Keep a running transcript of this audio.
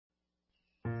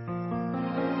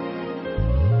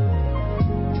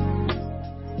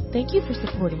Thank you for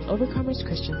supporting Overcomers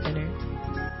Christian Center.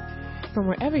 From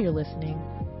wherever you're listening,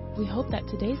 we hope that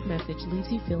today's message leaves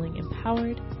you feeling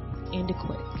empowered and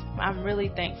equipped. I'm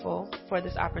really thankful for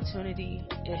this opportunity.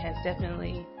 It has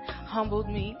definitely humbled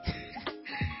me,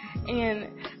 and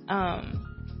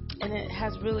it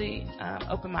has really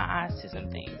opened my eyes to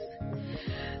some things.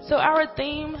 So our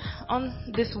theme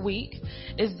on this week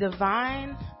is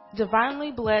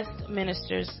divinely blessed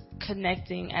ministers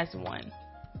connecting as one.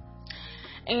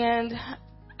 And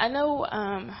I know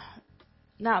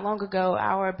not long ago,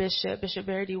 our Bishop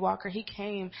Barry D. Walker, he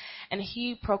came and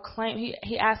he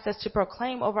asked us to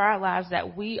proclaim over our lives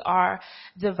that we are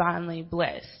divinely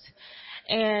blessed.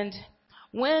 And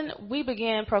when we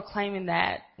began proclaiming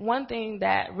that, one thing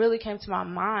that really came to my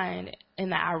mind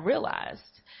and that I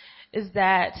realized is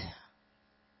that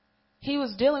he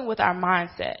was dealing with our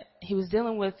mindset. He was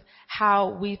dealing with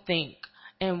how we think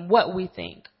and what we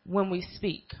think when we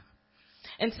speak.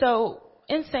 And so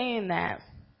in saying that,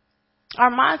 our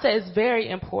mindset is very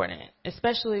important,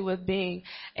 especially with being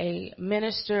a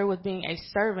minister, with being a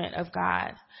servant of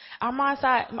God. Our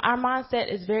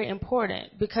mindset is very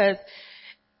important, because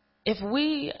if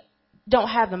we don't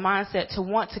have the mindset to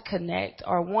want to connect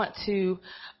or want to,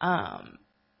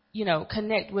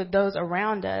 connect with those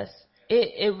around us,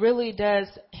 it really does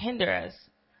hinder us.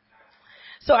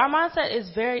 So our mindset is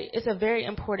a very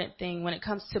important thing when it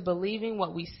comes to believing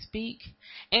what we speak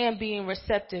and being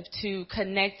receptive to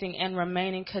connecting and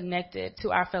remaining connected to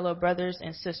our fellow brothers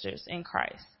and sisters in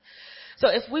Christ. So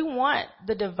if we want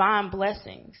the divine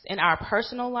blessings in our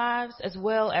personal lives as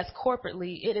well as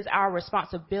corporately, it is our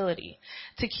responsibility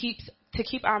to keep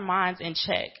our minds in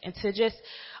check and to just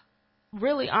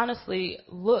really honestly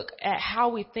look at how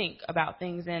we think about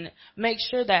things and make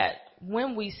sure that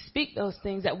when we speak those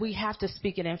things that we have to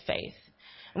speak it in faith.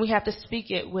 And we have to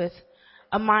speak it with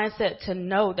a mindset to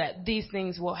know that these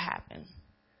things will happen.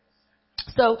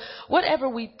 So whatever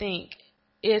we think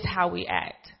is how we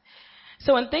act.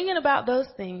 So in thinking about those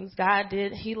things,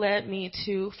 He led me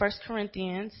to 1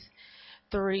 Corinthians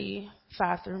 3,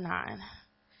 5 through 9.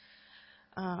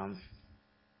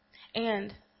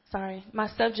 My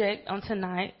subject on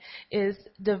tonight is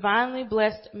divinely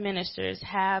blessed ministers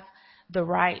have the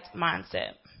right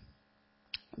mindset.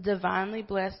 Divinely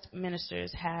blessed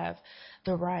ministers have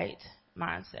the right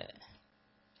mindset.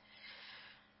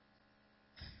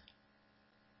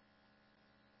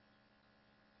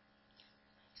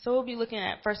 So we'll be looking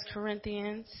at 1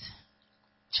 Corinthians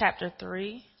chapter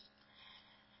 3,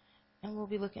 and we'll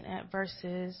be looking at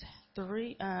verses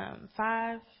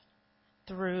 5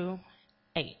 through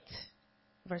 8.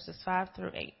 Verses 5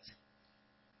 through 8.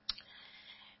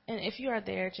 And if you are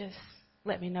there, just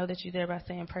let me know that you're there by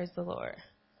saying, praise the Lord.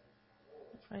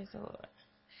 Praise the Lord.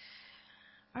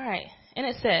 All right. And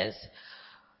it says,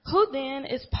 who then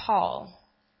is Paul,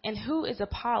 and who is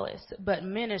Apollos, but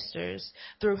ministers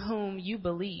through whom you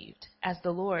believed, as the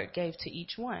Lord gave to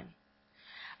each one?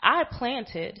 I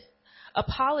planted,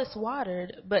 Apollos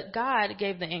watered, but God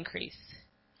gave the increase.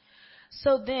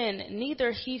 So then,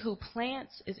 neither he who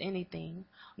plants is anything,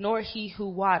 nor he who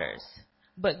waters,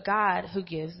 but God who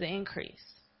gives the increase.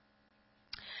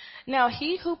 Now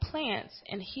he who plants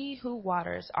and he who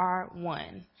waters are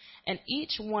one, and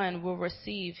each one will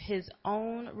receive his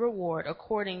own reward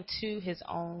according to his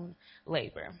own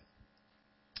labor.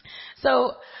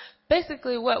 So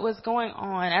basically what was going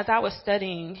on as I was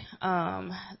studying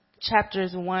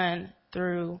chapters 1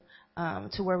 through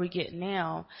to where we get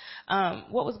now,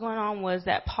 what was going on was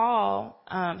that Paul,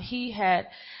 he had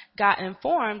got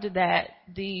informed that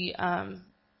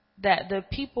the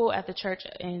people at the church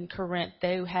in Corinth,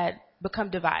 they had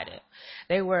become divided.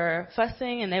 They were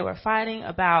fussing and they were fighting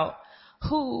about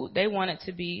who they wanted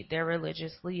to be their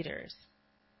religious leaders.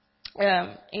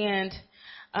 One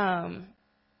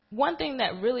thing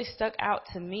that really stuck out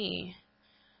to me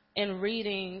in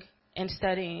reading and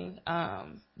studying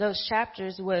those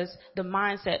chapters was the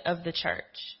mindset of the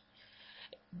church,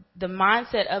 the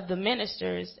mindset of the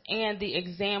ministers, and the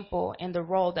example and the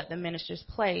role that the ministers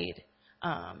played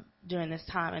during this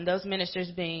time, and those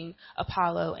ministers being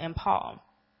Apollos and Paul.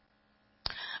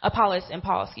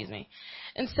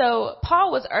 And so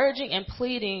Paul was urging and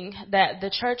pleading that the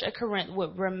church at Corinth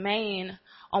would remain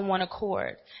on one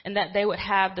accord and that they would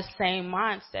have the same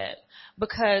mindset,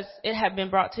 because it had been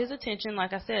brought to his attention,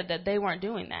 like I said, that they weren't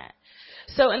doing that.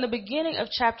 So in the beginning of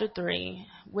chapter 3,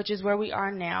 which is where we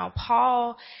are now,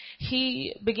 Paul,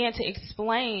 he began to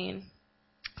explain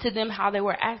to them how they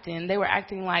were acting. They were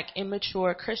acting like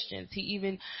immature Christians. He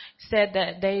even said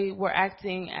that they were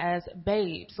acting as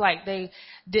babes, like they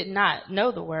did not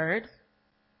know the word.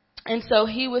 And so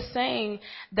he was saying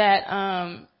that,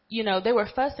 they were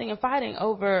fussing and fighting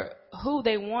over who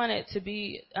they wanted to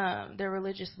be their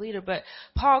religious leader. But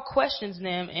Paul questions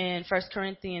them in 1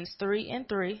 Corinthians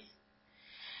 3:3.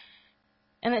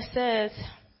 And it says,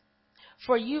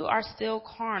 "For you are still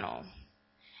carnal."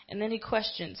 And then he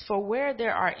questions, "For where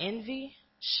there are envy,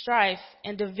 strife,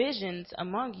 and divisions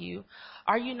among you,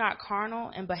 are you not carnal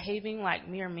and behaving like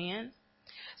mere men?"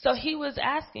 So he was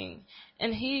asking,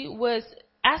 and he was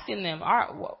asking them,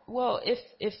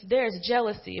 if there's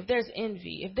jealousy, if there's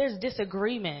envy, if there's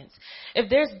disagreements, if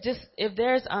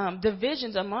there's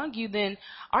divisions among you, then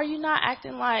are you not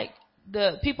acting like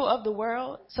the people of the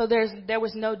world? So there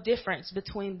was no difference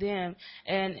between them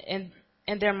and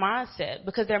their mindset,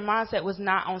 because their mindset was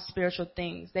not on spiritual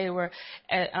things. They were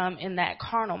in that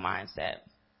carnal mindset.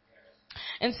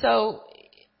 And so,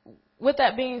 with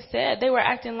that being said, they were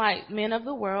acting like men of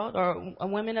the world or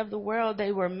women of the world.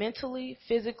 They were mentally,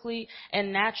 physically,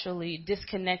 and naturally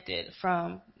disconnected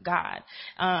from God.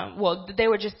 They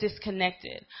were just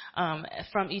disconnected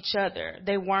from each other.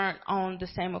 They weren't on the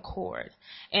same accord.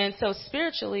 And so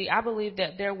spiritually, I believe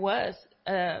that there was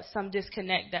some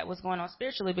disconnect that was going on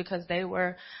spiritually, because they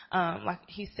were, like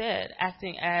he said,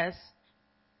 acting as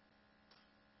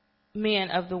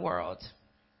men of the world.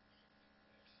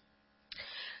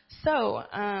 So,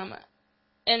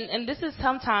 and this is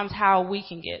sometimes how we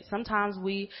can get. Sometimes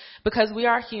because we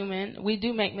are human, we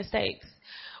do make mistakes.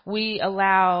 We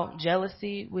allow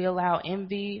jealousy, we allow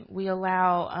envy, we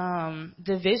allow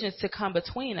divisions to come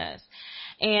between us.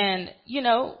 And,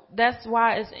 that's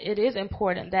why it is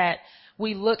important that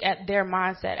we look at their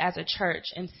mindset as a church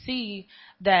and see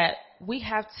that we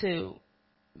have to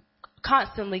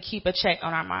constantly keep a check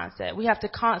on our mindset. We have to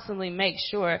constantly make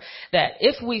sure that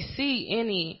if we see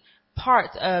any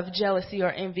parts of jealousy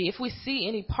or envy, if we see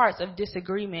any parts of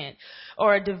disagreement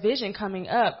or a division coming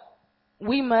up,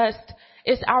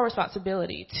 it's our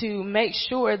responsibility to make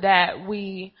sure that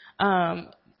we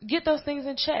get those things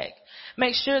in check.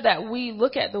 Make sure that we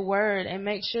look at the word and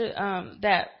make sure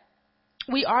that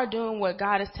we are doing what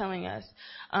God is telling us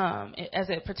as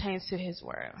it pertains to his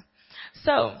word.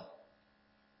 So,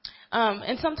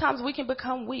 and sometimes we can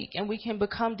become weak and we can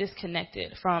become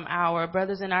disconnected from our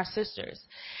brothers and our sisters.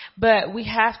 But we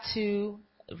have to,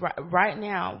 right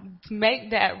now,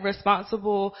 make that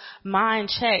responsible mind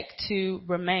check to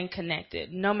remain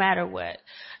connected, no matter what.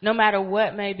 No matter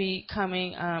what may be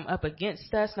coming up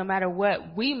against us, no matter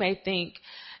what we may think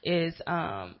is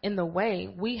in the way,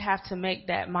 we have to make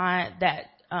that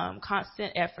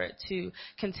constant effort to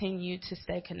continue to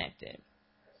stay connected.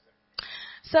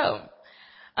 So,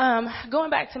 going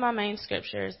back to my main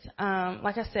scriptures,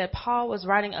 like I said, Paul was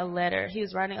writing a letter. He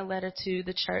was writing a letter to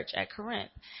the church at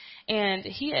Corinth, and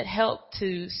he had helped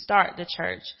to start the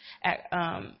church at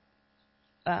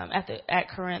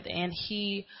Corinth, and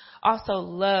he also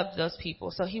loved those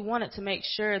people. So he wanted to make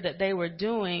sure that they were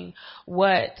doing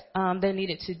what they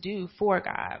needed to do for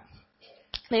God.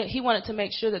 He wanted to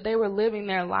make sure that they were living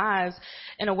their lives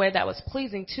in a way that was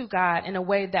pleasing to God, in a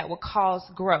way that would cause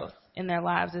growth in their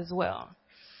lives as well.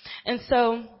 And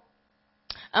so,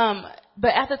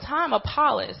 but at the time,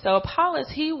 Apollos,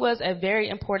 he was a very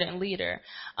important leader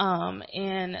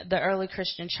in the early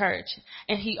Christian church.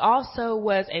 And he also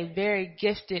was a very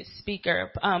gifted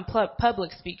speaker,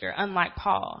 public speaker, unlike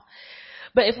Paul.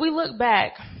 But if we look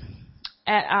back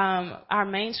at our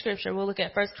main scripture, we'll look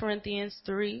at 1 Corinthians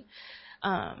 3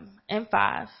 and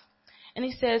 5. And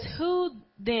he says, "Who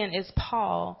then is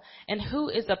Paul and who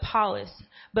is Apollos,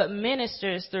 but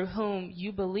ministers through whom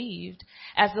you believed,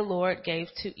 as the Lord gave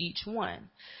to each one?"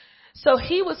 So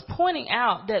he was pointing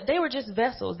out that they were just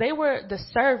vessels. They were the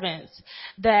servants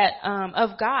that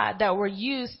of God that were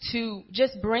used to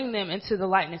just bring them into the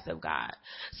likeness of God.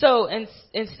 So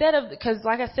instead of, because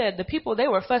like I said, the people, they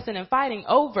were fussing and fighting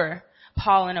over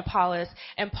Paul and Apollos,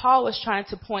 and Paul was trying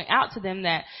to point out to them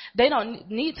that they don't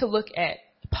need to look at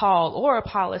Paul or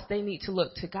Apollos, they need to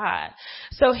look to God.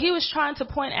 So he was trying to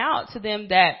point out to them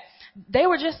that they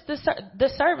were just the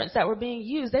servants that were being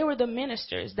used. They were the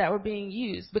ministers that were being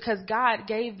used because God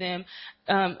gave them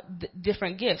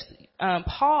different gifts.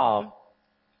 Paul,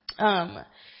 I'm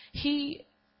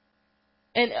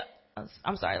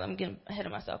sorry, let me get ahead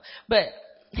of myself. But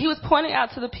he was pointing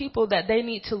out to the people that they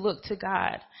need to look to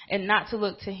God and not to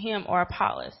look to him or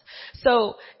Apollos.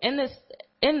 So in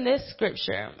this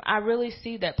scripture, I really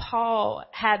see that Paul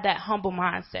had that humble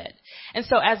mindset. And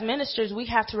so as ministers, we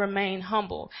have to remain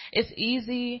humble. It's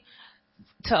easy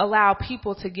to allow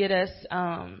people to get us,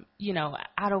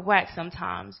 out of whack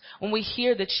sometimes. When we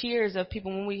hear the cheers of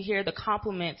people, when we hear the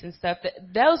compliments and stuff,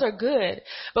 those are good,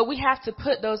 but we have to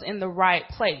put those in the right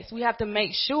place. We have to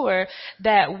make sure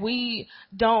that we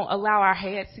don't allow our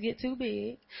heads to get too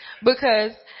big,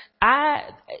 because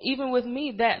even with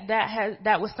me,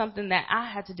 that was something that I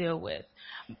had to deal with.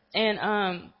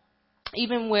 And,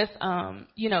 even with,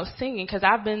 singing, because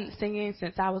I've been singing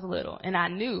since I was little, and I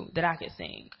knew that I could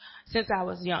sing since I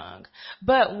was young.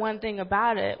 But one thing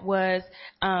about it was,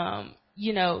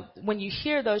 when you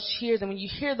hear those cheers and when you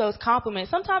hear those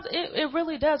compliments, sometimes it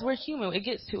really does. We're human. It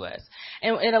gets to us.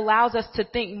 And it allows us to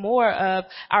think more of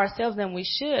ourselves than we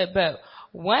should. But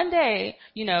one day,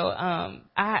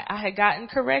 I had gotten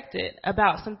corrected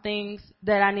about some things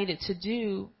that I needed to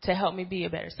do to help me be a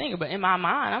better singer. But in my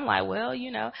mind, I'm like, well,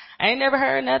 I ain't never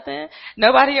heard nothing.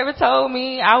 Nobody ever told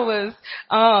me I was,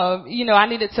 I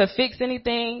needed to fix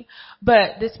anything.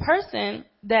 But this person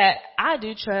that I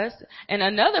do trust and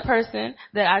another person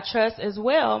that I trust as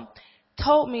well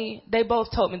they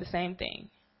both told me the same thing.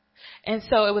 And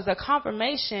so it was a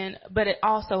confirmation, but it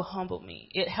also humbled me.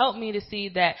 It helped me to see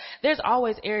that there's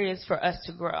always areas for us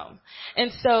to grow.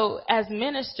 And so as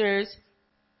ministers,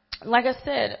 like I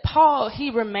said, Paul, he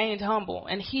remained humble,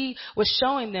 and he was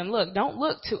showing them, look, don't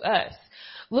look to us.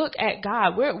 Look at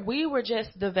God. We were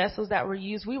just the vessels that were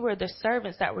used. We were the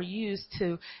servants that were used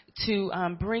to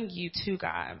bring you to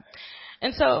God.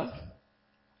 And so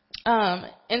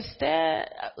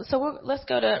let's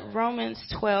go to Romans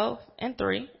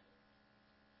 12:3.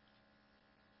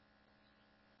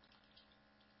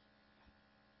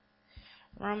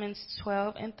 Romans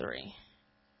 12:3.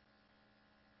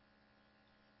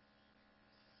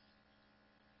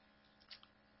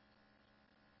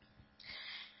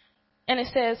 And it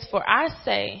says, "For I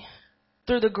say,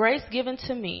 through the grace given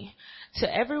to me,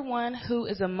 to everyone who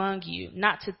is among you,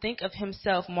 not to think of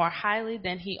himself more highly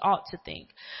than he ought to think,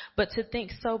 but to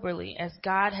think soberly, as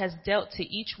God has dealt to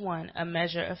each one a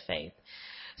measure of faith."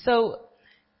 So,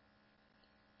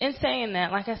 in saying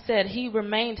that, like I said, he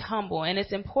remained humble, and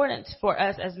it's important for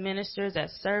us as ministers,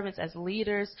 as servants, as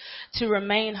leaders to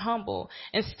remain humble.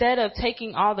 Instead of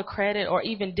taking all the credit or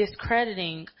even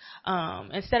discrediting,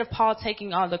 instead of Paul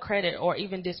taking all the credit or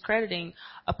even discrediting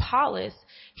Apollos,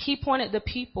 he pointed the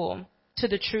people to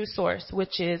the true source,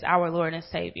 which is our Lord and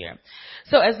Savior.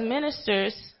 So as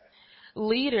ministers,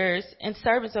 leaders, and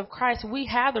servants of Christ, we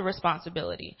have the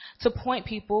responsibility to point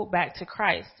people back to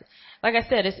Christ. Like I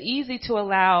said, it's easy to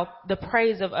allow the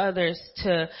praise of others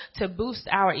to boost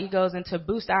our egos and to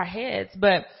boost our heads,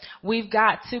 but we've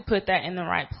got to put that in the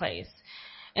right place.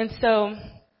 And so,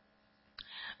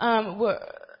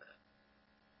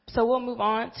 we'll move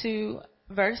on to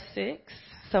verse 6.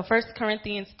 So 1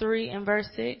 Corinthians 3 and verse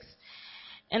 6.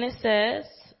 And it says,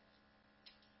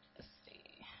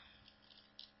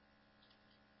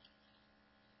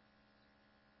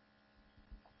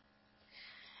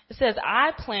 it says,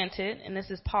 "I planted," and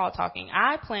this is Paul talking,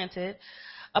 "I planted,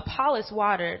 Apollos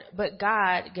watered, but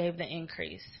God gave the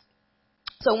increase."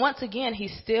 So once again,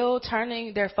 he's still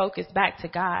turning their focus back to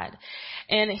God.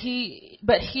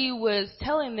 But he was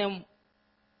telling them,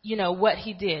 what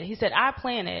he did. He said, "I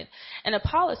planted and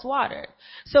Apollos watered."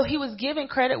 So he was giving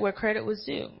credit where credit was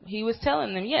due. He was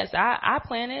telling them, yes, I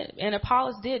planted and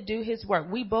Apollos did do his work.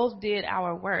 We both did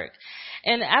our work.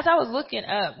 And as I was looking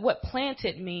up what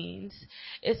planted means,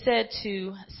 it said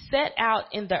to set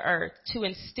out in the earth, to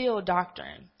instill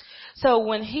doctrine. So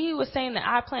when he was saying that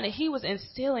I planted, he was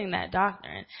instilling that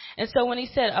doctrine. And so when he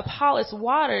said Apollos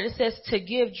watered, it says to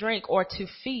give drink or to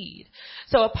feed.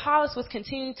 So Apollos was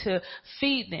continuing to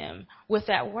feed them with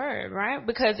that word, right?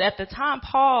 Because at the time,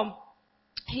 Paul,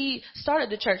 he started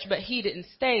the church, but he didn't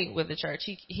stay with the church.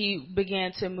 He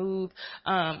began to move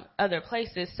other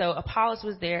places. So Apollos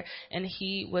was there, and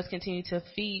he was continuing to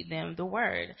feed them the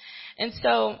word. And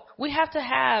so we have to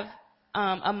have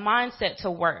a mindset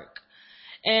to work.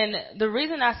 And the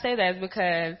reason I say that is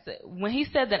because when he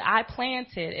said that I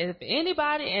planted, if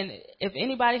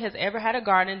anybody has ever had a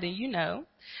garden, then you know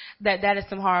that is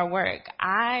some hard work.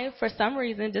 I, for some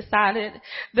reason, decided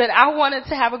that I wanted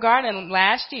to have a garden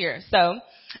last year. So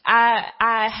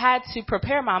I had to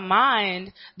prepare my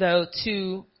mind, though,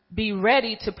 to be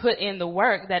ready to put in the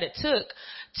work that it took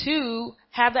to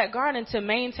have that garden, to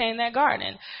maintain that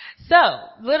garden. So,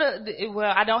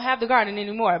 I don't have the garden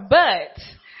anymore, but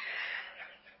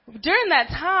during that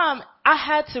time, I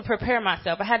had to prepare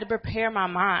myself. I had to prepare my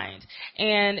mind.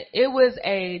 And it was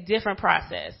a different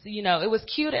process. It was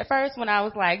cute at first when I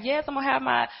was like, yes, I'm going to have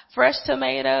my fresh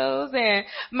tomatoes and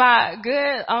my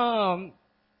good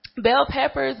bell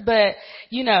peppers. But,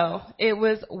 it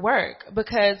was work,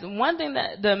 because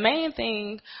the main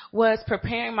thing was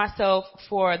preparing myself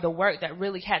for the work that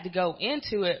really had to go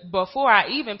into it before I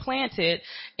even planted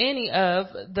any of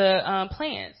the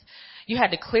plants. You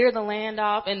had to clear the land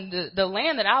off, and the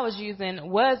land that I was using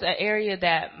was an area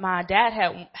that my dad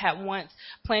had once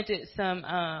planted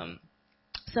some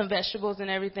vegetables and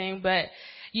everything, but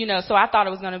so I thought it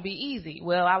was going to be easy.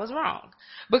 Well, I was wrong,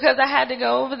 because I had to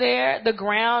go over there. The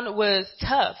ground was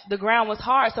tough. The ground was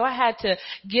hard. So I had to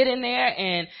get in there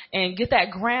and get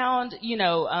that ground,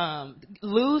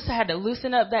 loose. I had to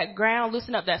loosen up that ground,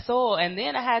 loosen up that soil. And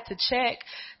then I had to check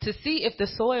to see if the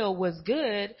soil was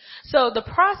good. So the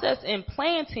process in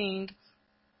planting,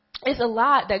 it's a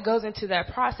lot that goes into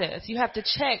that process. You have to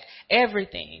check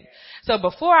everything. So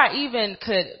before I even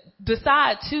could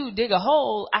decide to dig a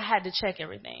hole, I had to check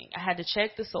everything. I had to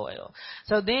check the soil.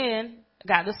 So then I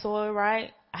got the soil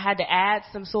right. I had to add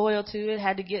some soil to it,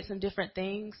 had to get some different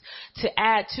things to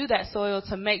add to that soil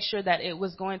to make sure that it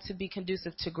was going to be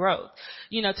conducive to growth,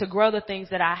 to grow the things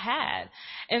that I had.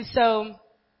 And so,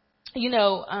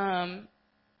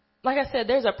 like I said,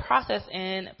 there's a process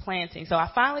in planting. So I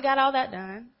finally got all that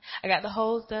done. I got the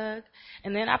holes dug,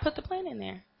 and then I put the plant in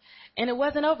there. And it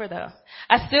wasn't over, though.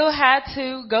 I still had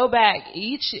to go back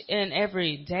each and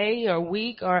every day or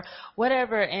week or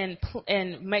whatever and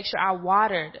make sure I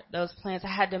watered those plants.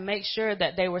 I had to make sure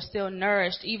that they were still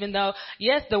nourished, even though,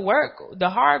 yes, the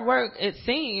hard work, it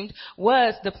seemed,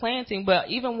 was the planting, but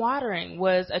even watering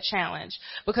was a challenge,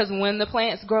 because when the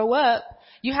plants grow up,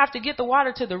 you have to get the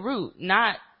water to the root,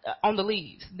 not on the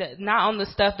leaves, not on the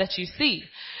stuff that you see.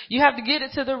 You have to get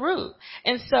it to the root.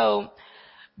 And so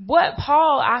what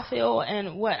Paul, I feel,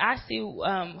 and what I see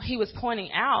he was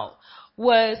pointing out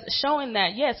was showing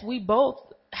that, yes, we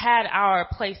both had our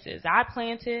places. I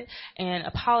planted and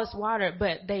Apollos watered,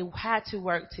 but they had to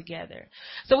work together.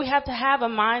 So we have to have a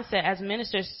mindset as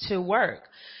ministers to work.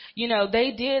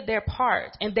 They did their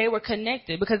part, and they were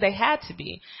connected because they had to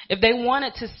be. If they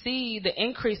wanted to see the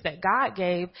increase that God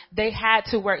gave, they had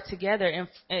to work together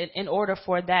in order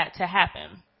for that to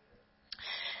happen.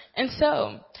 And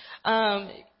so,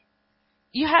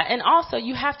 you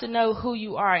have to know who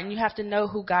you are, and you have to know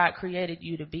who God created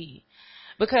you to be.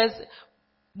 Because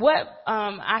what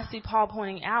I see Paul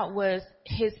pointing out was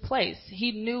his place.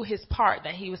 He knew his part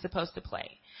that he was supposed to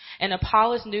play. And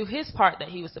Apollos knew his part that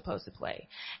he was supposed to play.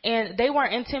 And they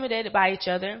weren't intimidated by each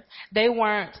other. They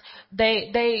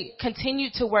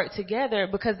continued to work together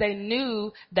because they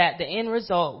knew that the end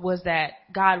result was that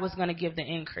God was going to give the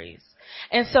increase.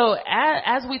 And so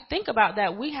as we think about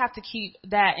that, we have to keep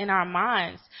that in our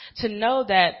minds to know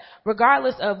that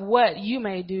regardless of what you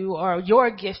may do or your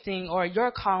gifting or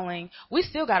your calling, we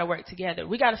still got to work together.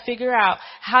 We got to figure out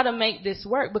how to make this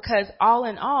work, because all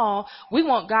in all, we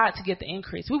want God to get the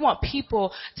increase. We want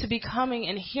people to be coming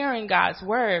and hearing God's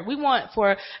word. We want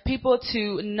for people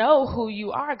to know who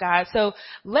you are, God. So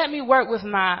let me work with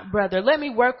my brother. Let me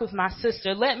work with my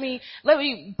sister. Let me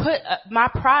put my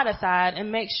pride aside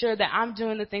and make sure that I'm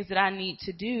doing the things that I need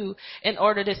to do in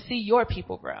order to see your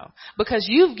people grow. Because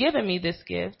you've given me this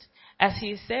gift. As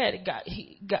he said,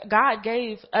 God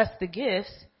gave us the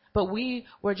gifts, but we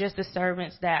were just the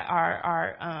servants that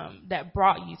that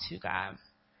brought you to God.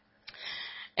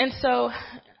 And so,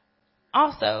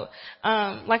 also,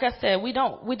 like I said, we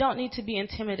don't need to be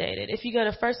intimidated. If you go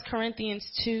to 1 Corinthians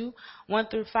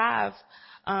 2:1-5,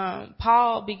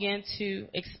 Paul began to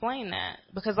explain that,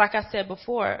 because like I said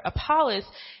before, Apollos,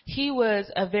 he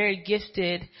was a very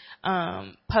gifted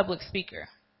public speaker.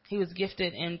 He was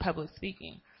gifted in public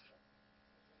speaking.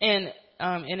 And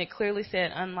it clearly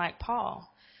said, unlike Paul.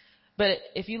 But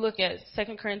if you look at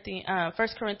 1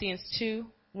 Corinthians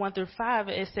 2:1-5,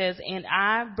 it says, "And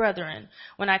I, brethren,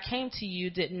 when I came to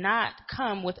you, did not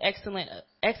come with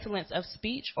excellence of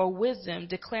speech or wisdom,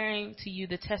 declaring to you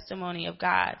the testimony of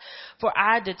God. For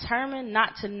I determined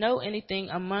not to know anything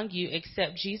among you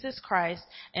except Jesus Christ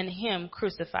and him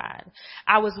crucified.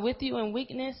 I was with you in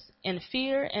weakness, in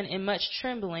fear, and in much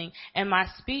trembling, and my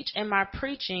speech and my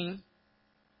preaching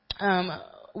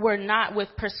were not with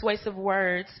persuasive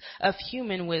words of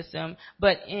human wisdom,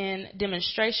 but in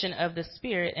demonstration of the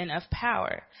Spirit and of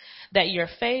power, that your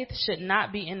faith should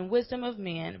not be in wisdom of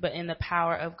men, but in the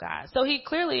power of God." So he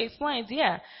clearly explains,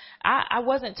 I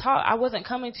wasn't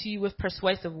coming to you with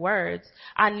persuasive words.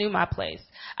 I knew my place.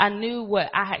 I knew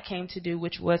what I had came to do,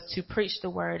 which was to preach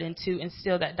the word and to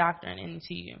instill that doctrine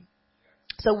into you.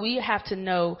 So we have to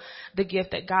know the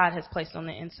gift that God has placed on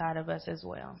the inside of us as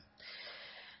well.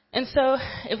 And so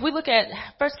if we look at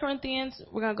 1 Corinthians,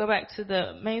 we're going to go back to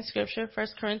the main scripture, 1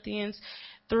 Corinthians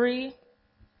 3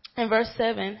 and verse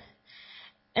 7.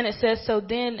 And it says, so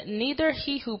then neither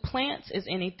he who plants is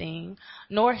anything,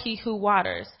 nor he who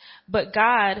waters, but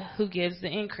God who gives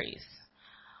the increase.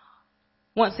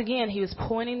 Once again, he was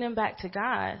pointing them back to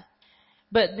God.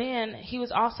 But then he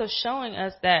was also showing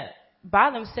us that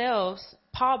by themselves,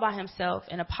 Paul by himself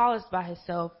and Apollos by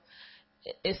himself,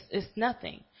 it's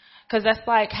nothing. Because that's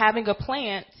like having a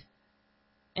plant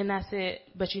and that's it,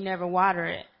 but you never water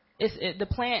it. The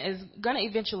plant is going to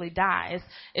eventually die.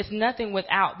 It's nothing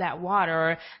without that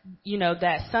water or,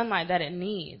 that sunlight that it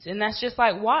needs. And that's just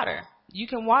like water. You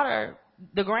can water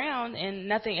the ground and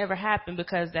nothing ever happened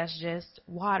because that's just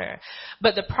water.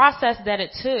 But the process that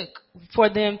it took for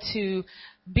them to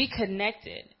be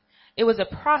connected, it was a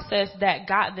process that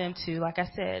got them to, like I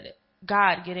said,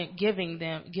 God giving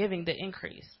the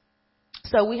increase.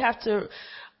 So we have to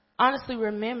honestly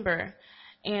remember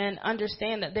and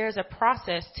understand that there's a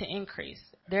process to increase.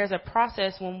 There's a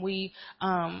process when we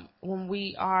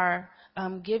are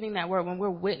giving that word, when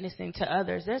we're witnessing to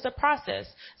others. There's a process.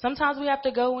 Sometimes we have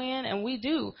to go in, and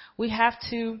we have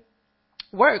to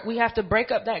work. We have to break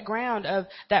up that ground of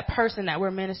that person that we're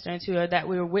ministering to or that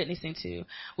we're witnessing to.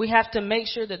 We have to make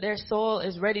sure that their soul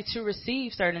is ready to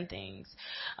receive certain things,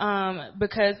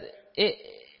 because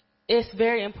it's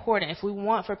very important. If we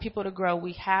want for people to grow,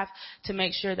 we have to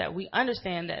make sure that we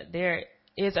understand that there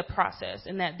is a process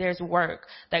and that there's work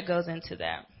that goes into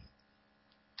that.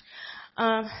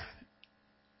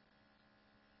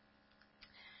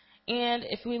 And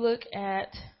if we look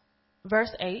at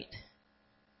verse 8,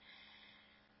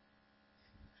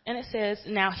 and it says,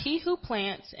 now he who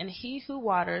plants and he who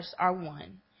waters are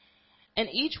one, and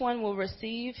each one will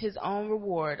receive his own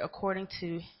reward according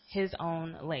to his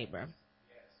own labor.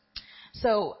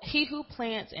 So he who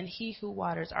plants and he who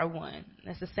waters are one.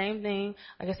 That's the same thing.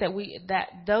 Like I said,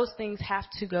 those things have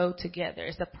to go together.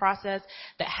 It's a process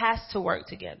that has to work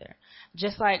together.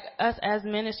 Just like us as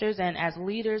ministers and as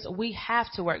leaders, we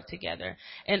have to work together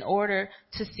in order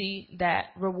to see that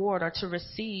reward or to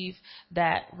receive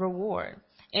that reward.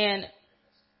 And,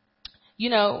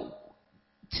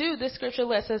 too, this scripture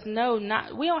lets us know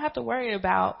we don't have to worry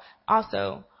about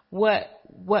also what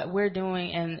we're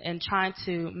doing and trying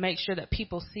to make sure that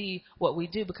people see what we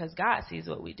do, because God sees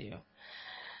what we do.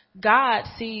 God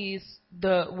sees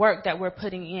the work that we're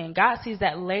putting in. God sees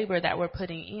that labor that we're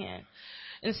putting in.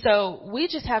 And so we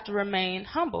just have to remain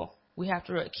humble. We have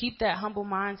to keep that humble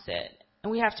mindset.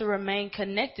 And we have to remain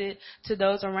connected to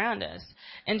those around us.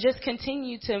 And just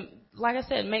continue to, like I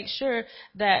said, make sure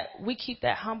that we keep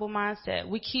that humble mindset.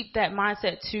 We keep that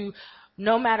mindset to,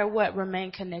 no matter what,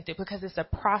 remain connected, because it's a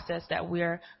process that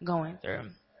we're going through.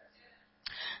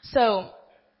 So,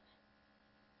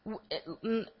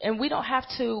 and we don't have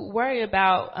to worry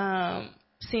about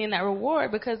seeing that reward,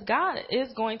 because God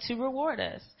is going to reward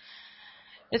us.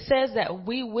 It says that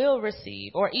we will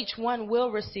receive, or each one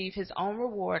will receive his own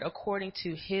reward according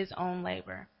to his own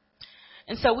labor.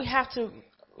 And so we have to,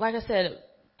 like I said,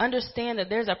 understand that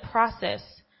there's a process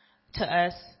to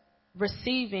us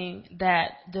receiving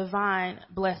that divine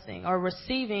blessing or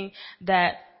receiving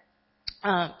that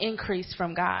increase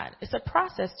from God. It's a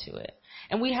process to it.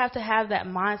 And we have to have that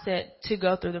mindset to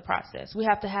go through the process. We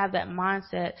have to have that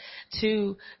mindset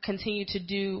to continue to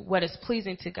do what is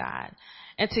pleasing to God.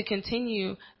 And to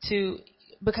continue to,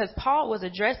 because Paul was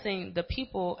addressing the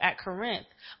people at Corinth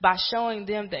by showing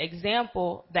them the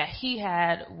example that he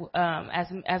had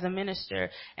as a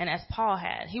minister and as Paul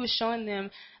had. He was showing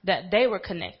them that they were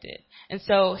connected. And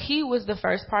so he was the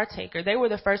first partaker. They were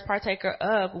the first partaker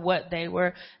of what they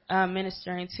were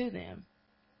ministering to them.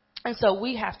 And so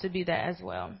we have to be that as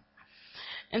well.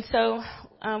 And so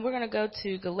we're going to go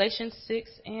to Galatians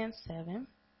 6 and 7.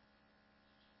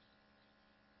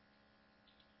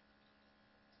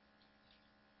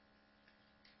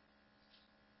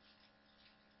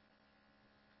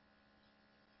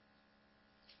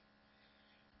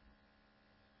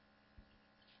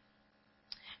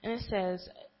 And it says,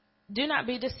 do not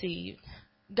be deceived.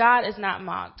 God is not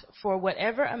mocked. For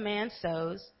whatever a man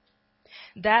sows,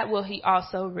 that will he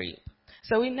also reap.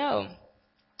 So we know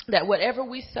that whatever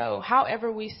we sow,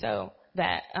 however we sow,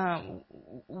 that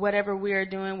whatever we are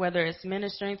doing, whether it's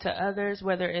ministering to others,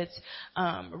 whether it's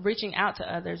reaching out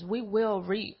to others, we will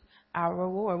reap our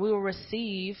reward. We will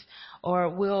receive, or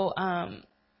will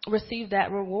receive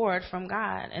that reward from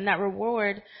God. And that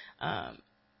reward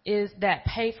is that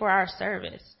pay for our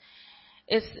service.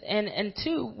 And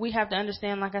two, we have to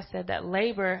understand, like I said, that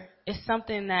labor is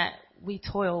something that we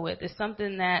toil with. It's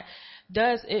something that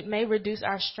it may reduce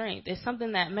our strength. It's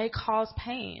something that may cause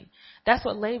pain. That's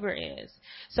what labor is.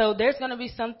 So there's going to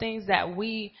be some things that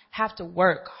we have to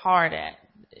work hard at.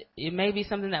 it may be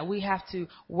something that we have to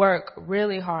work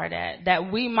really hard at,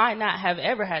 that we might not have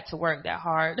ever had to work that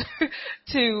hard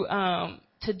to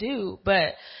do,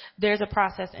 but there's a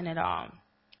process in it all.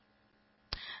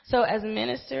 So as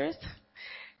ministers,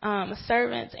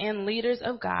 servants, and leaders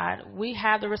of God, we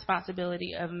have the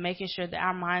responsibility of making sure that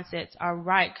our mindsets are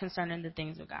right concerning the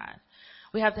things of God.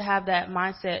 We have to have that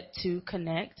mindset to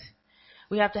connect.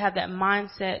 We have to have that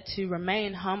mindset to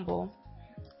remain humble.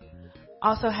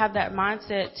 Also have that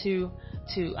mindset to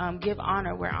give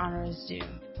honor where honor is due.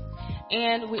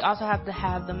 And we also have to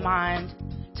have the mind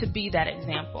to be that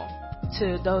example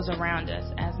to those around us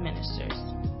as ministers.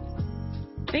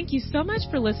 Thank you so much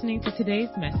for listening to today's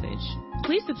message.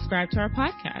 Please subscribe to our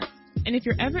podcast. And if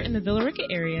you're ever in the Villa Rica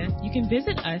area, you can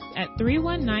visit us at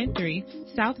 3193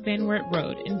 South Van Wert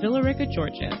Road in Villa Rica,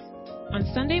 Georgia, on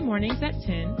Sunday mornings at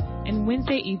 10 and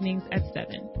Wednesday evenings at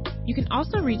 7. You can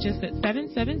also reach us at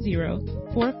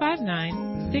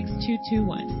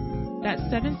 770-459-6221. That's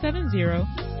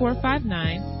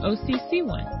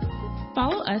 770-459-OCC1.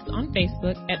 Follow us on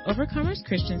Facebook at Overcomers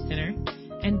Christian Center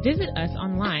and visit us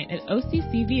online at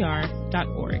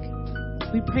occvr.org.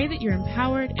 We pray that you're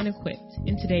empowered and equipped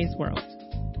in today's world.